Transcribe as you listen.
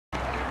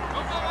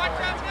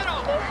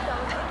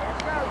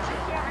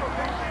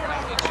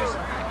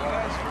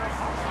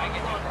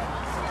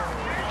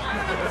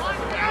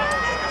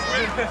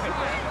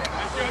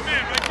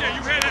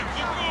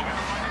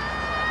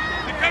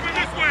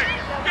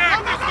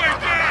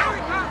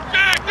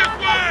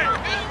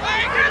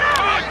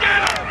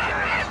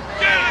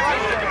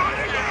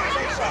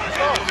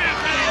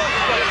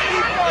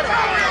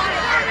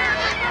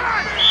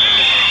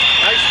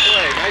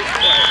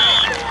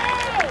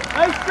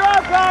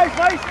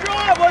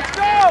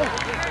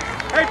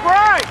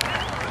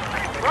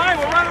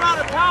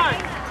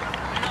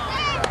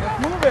Let's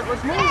move it.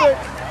 Let's move it.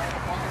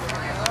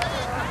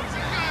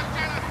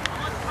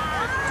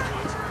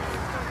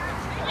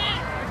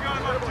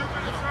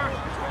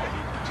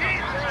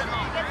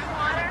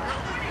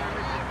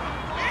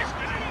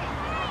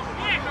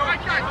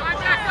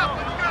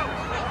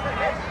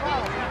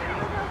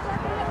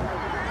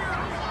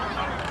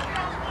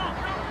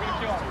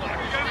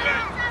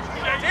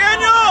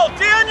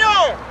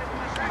 Daniel!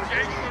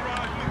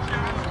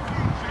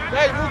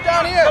 Hey, move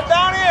down here. Come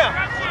down here.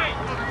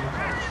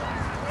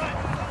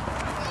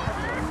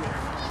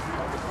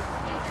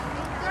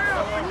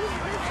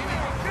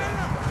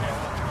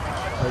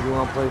 How you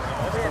want to play? I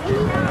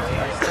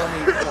still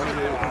need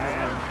 28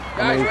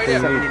 How many and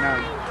do you need?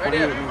 79. 28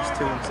 needs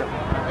 2 and 7.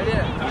 Right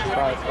here. Needs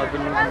 5. I've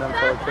been using them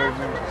for like 30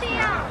 minutes.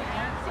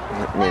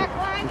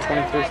 And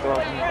 23 still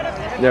out.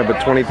 Yeah, but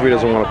 23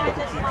 doesn't want to play.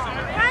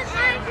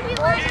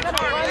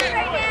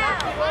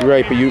 You're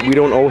right, but we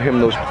don't owe him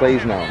those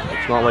plays now.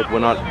 It's not like we're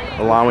not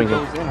allowing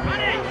him.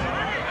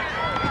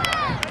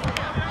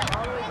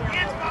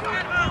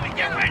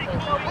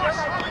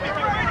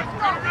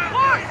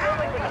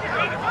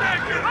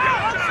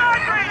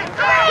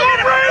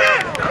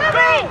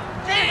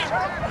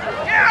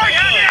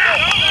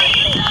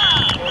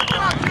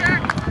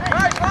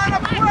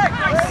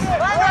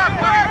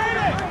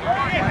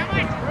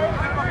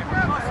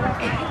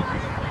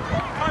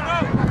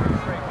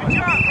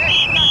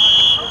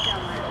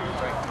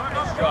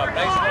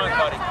 Nice run,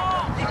 buddy.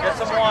 Get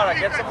some water,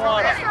 get some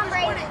water.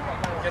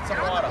 Get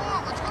some water.